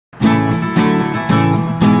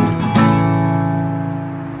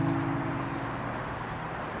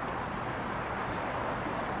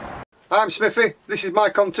I'm Smithy, this is my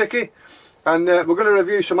Contiki, and we're going to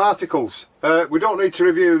review some articles. We don't need to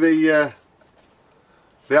review the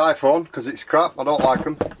iPhone because it's crap, I don't like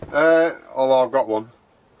them, although I've got one.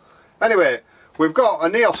 Anyway, we've got a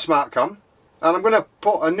Neos SmartCam, and I'm going to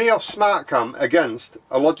put a Neos SmartCam against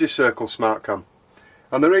a Logicircle SmartCam.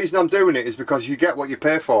 And the reason I'm doing it is because you get what you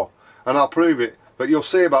pay for, and I'll prove it, but you'll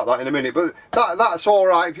see about that in a minute. But that's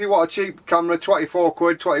alright. If you want a cheap camera, 24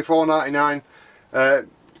 quid, 24.99,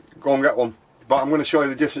 go and get one. But I'm going to show you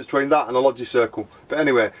the difference between that and a Logicircle. But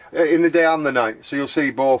anyway, in the day and the night, so you'll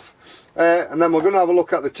see both. And then we're going to have a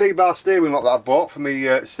look at the T-bar steering lock that I bought for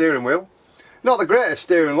my steering wheel. Not the greatest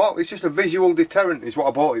steering lock, it's just a visual deterrent is what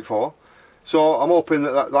I bought it for. So I'm hoping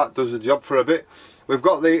that does the job for a bit. We've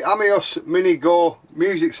got the AOMAIS Mini Go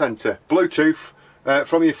Music Centre, Bluetooth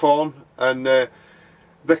from your phone, and the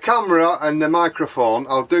camera and the microphone,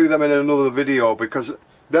 I'll do them in another video because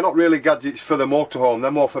they're not really gadgets for the motorhome, they're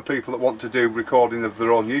more for people that want to do recording of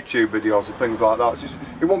their own YouTube videos and things like that.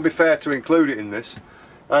 It won't be fair to include it in this.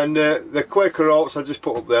 And the Quaker Oats I just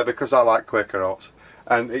put up there because I like Quaker Oats,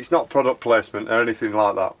 and it's not product placement or anything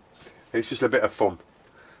like that, it's just a bit of fun.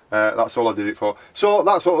 That's all I did it for. So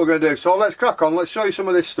that's what we're going to do. So let's crack on, let's show you some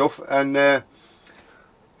of this stuff, and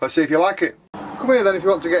let's see if you like it. Come here then if you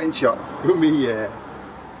want to get in shot. Come here.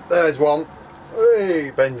 There's one.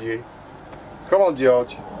 Hey Benji. Come on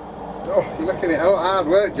George. Oh, you're making it out hard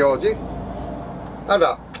work, Georgie. Have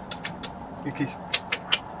that. You kiss.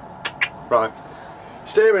 Right.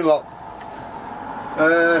 Steering lock.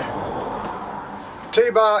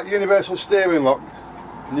 T-bar universal steering lock.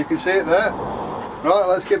 And you can see it there. Right,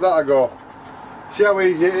 let's give that a go. See how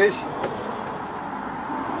easy it is?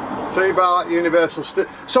 T-bar universal steering.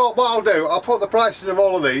 So what I'll do, I'll put the prices of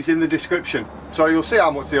all of these in the description, so you'll see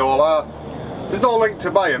how much they all are. There's no link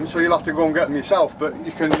to buy them, so you'll have to go and get them yourself, but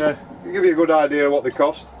you can give you a good idea of what they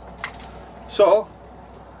cost. So,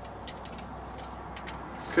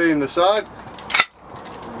 key in the side.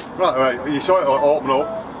 Right, you saw it open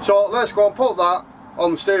up. So let's go and put that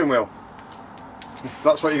on the steering wheel.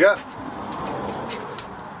 That's what you get.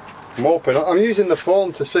 I'm hoping. I'm using the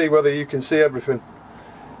phone to see whether you can see everything.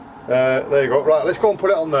 There you go. Right, let's go and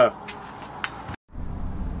put it on there.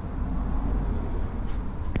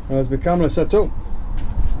 There's my camera set up.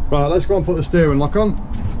 Right, let's go and put the steering lock on.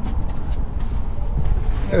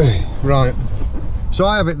 Right, so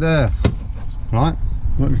I have it there. Right,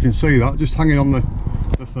 look, you can see that just hanging on the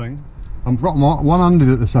thing. I'm one-handed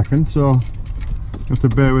at the second, so you have to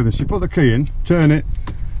bear with us. You put the key in, turn it,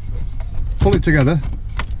 pull it together.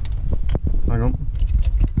 Hang on.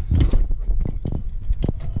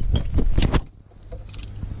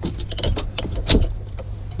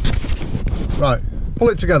 Right, pull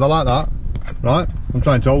it together like that. Right, I'm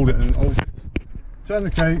trying to hold it and hold it. Turn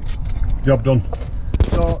the key, job done.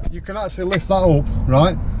 So you can actually lift that up,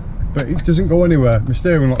 right? But it doesn't go anywhere. My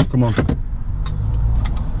steering lock, come on.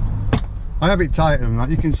 I have it tighter than that.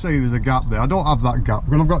 You can see there's a gap there. I don't have that gap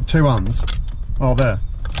when I've got two hands. Oh, there.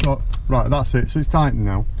 So, right, that's it. So it's tightened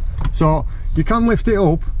now. So you can lift it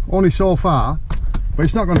up only so far, but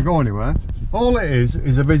it's not going to go anywhere. All it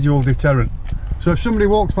is a visual deterrent. So if somebody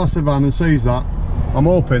walks past the van and sees that, I'm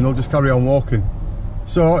hoping they'll just carry on walking.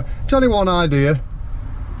 So it's only one idea.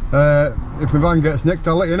 If the van gets nicked,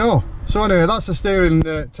 I'll let you know. So anyway, that's the steering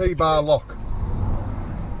T-bar lock.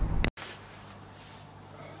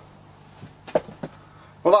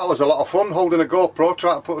 Well, that was a lot of fun, holding a GoPro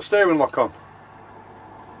trying to put the steering lock on.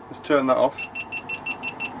 Let's turn that off.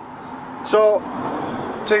 So,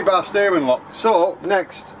 T-bar steering lock. So,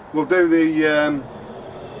 next we'll do the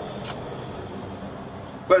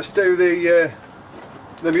let's do the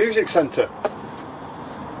music centre.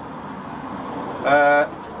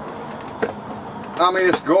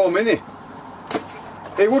 AOMAIS Go Mini.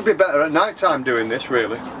 It would be better at night time doing this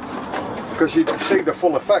really, because you can see the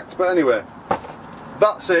full effect, but anyway,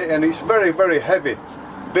 that's it, and it's very, very heavy.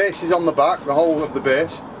 Base is on the back, the whole of the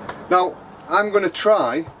base. Now, I'm going to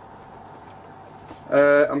try,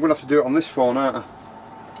 I'm going to have to do it on this phone, aren't I?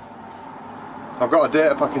 I've got a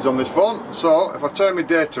data package on this phone, so if I turn my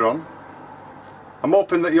data on, I'm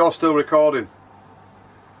hoping that you're still recording.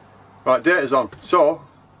 Right, data's on. So,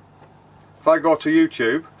 if I go to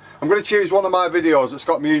YouTube, I'm going to choose one of my videos that's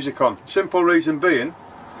got music on. Simple reason being,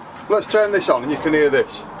 let's turn this on and you can hear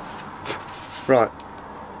this. Right.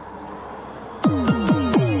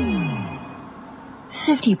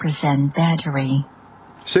 50% battery.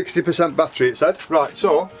 60% battery it said. Right,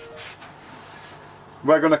 so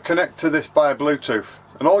we're going to connect to this by Bluetooth,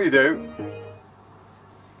 and all you do,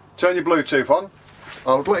 turn your Bluetooth on.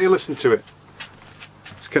 I'll let you listen to it.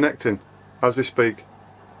 It's connecting as we speak.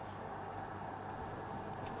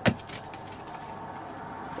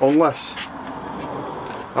 unless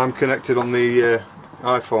I'm connected on the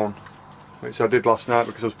iPhone, which I did last night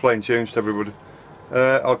because I was playing tunes to everybody.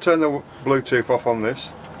 I'll turn the Bluetooth off on this.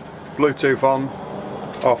 Bluetooth on,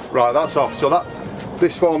 off. Right, that's off. So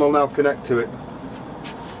this phone will now connect to it.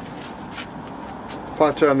 If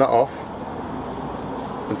I turn that off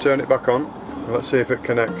and turn it back on, let's see if it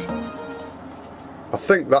connects. I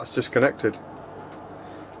think that's just connected.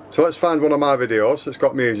 So let's find one of my videos that's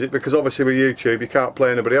got music, because obviously with YouTube you can't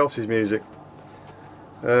play anybody else's music.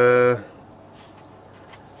 I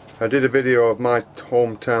did a video of my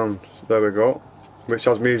hometown, there we go, which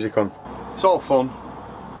has music on. It's all fun.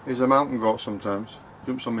 He's a mountain goat sometimes.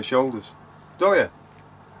 Jumps on my shoulders. Don't you?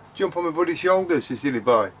 Jump on my buddy's shoulders, you silly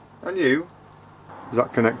boy. And you? Is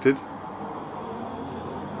that connected?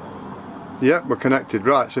 Yeah, we're connected.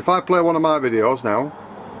 Right, so if I play one of my videos now,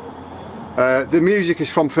 the music is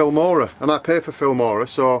from Filmora, and I pay for Filmora,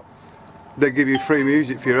 so they give you free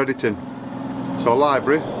music for your editing. So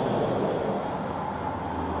library,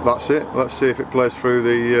 that's it. Let's see if it plays through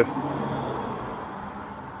the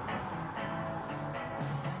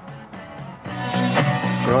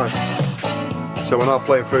right. So we're now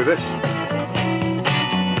playing through this. Look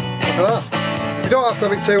at that. You don't have to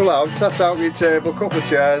have it too loud. Set out your table, couple of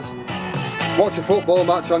chairs, watch a football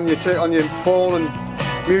match on your phone and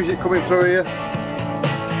music coming through here.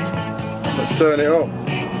 Let's turn it up.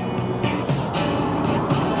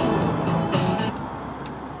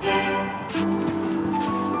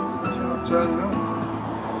 Turn it up.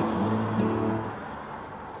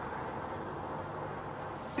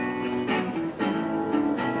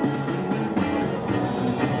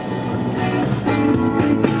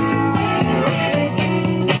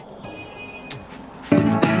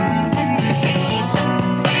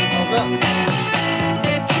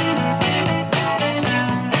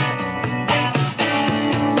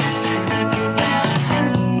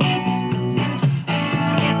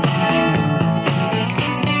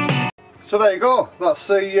 So there you go, that's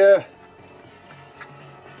the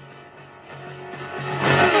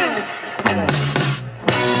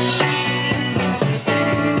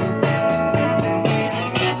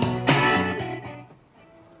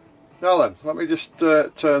now then, let me just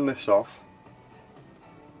turn this off.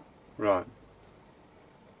 Right.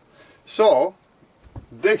 So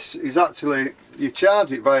this is actually, you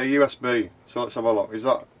charge it via USB. So let's have a look. Is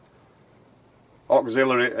that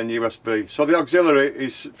auxiliary and USB? So the auxiliary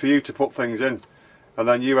is for you to put things in, and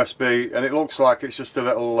then USB, and it looks like it's just a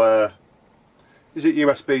little is it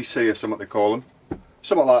USB-C or something they call them,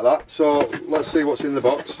 something like that. So let's see what's in the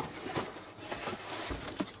box.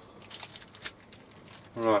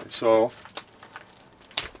 Right, so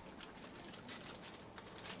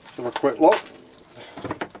let's have a quick look.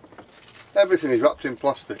 Everything is wrapped in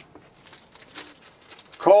plastic.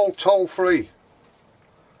 Call toll free.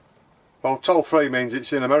 Well, toll free means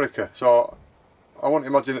it's in America, so I won't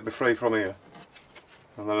imagine it'd be free from here.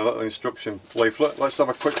 And then a little instruction leaflet. Let's have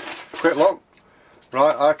a quick look.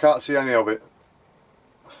 Right, I can't see any of it.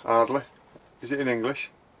 Hardly. Is it in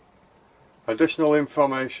English? Additional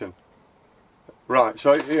information. Right,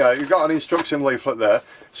 so yeah, you've got an instruction leaflet there.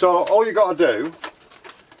 So all you've got to do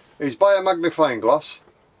is buy a magnifying glass.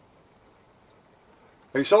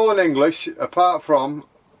 It's all in English apart from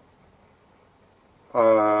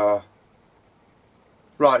right,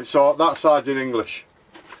 so that side's in English.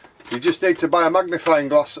 You just need to buy a magnifying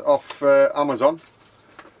glass off Amazon,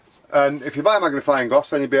 and if you buy a magnifying glass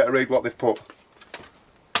then you'll be able to read what they've put.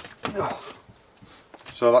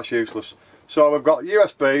 So that's useless. So we've got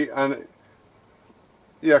USB, and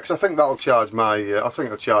yeah, because I think that'll charge my I think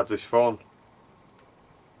it'll charge this phone.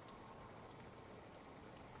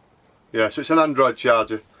 Yeah, so it's an Android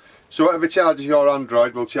charger. So whatever charges your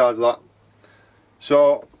Android will charge that.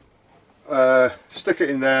 So stick it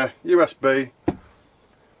in there, USB.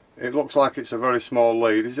 It looks like it's a very small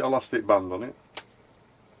lead. Is it elastic band on it?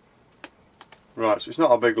 Right, so it's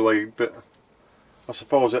not a big lead, but I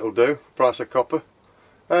suppose it'll do. Price of copper.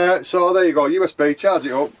 So there you go, USB, charge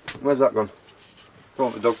it up. Where's that gone?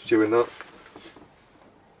 Don't want the dog's chewing that.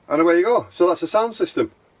 And away you go. So that's the sound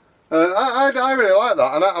system. I really like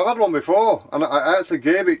that, and I've had one before, and I actually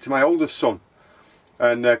gave it to my oldest son,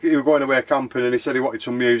 and he was going away camping and he said he wanted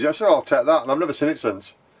some music. I said, oh, I'll take that, and I've never seen it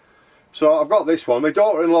since. So I've got this one. My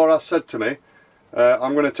daughter-in-law has said to me,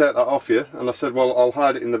 I'm going to take that off you, and I said, well, I'll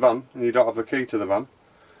hide it in the van, and you don't have the key to the van.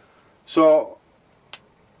 So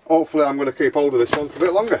hopefully I'm going to keep hold of this one for a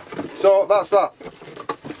bit longer. So that's that.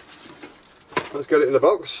 Let's get it in the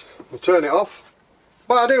box. We'll turn it off.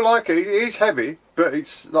 But I do like it. It is heavy, but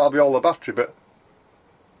that'll be all the battery bit.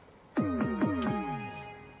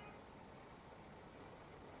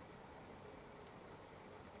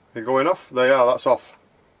 They're going off? They are, that's off.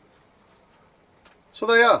 So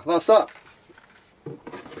there you are, that's that.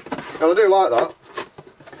 And I do like that.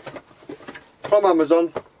 From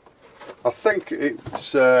Amazon. I think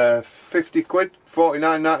it's 50 quid,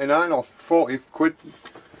 49.99 or 40 quid.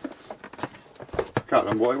 Can't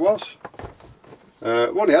remember what it was. I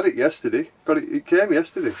only had it yesterday. It came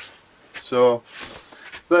yesterday. So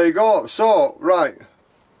there you go. So right,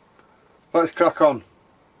 let's crack on.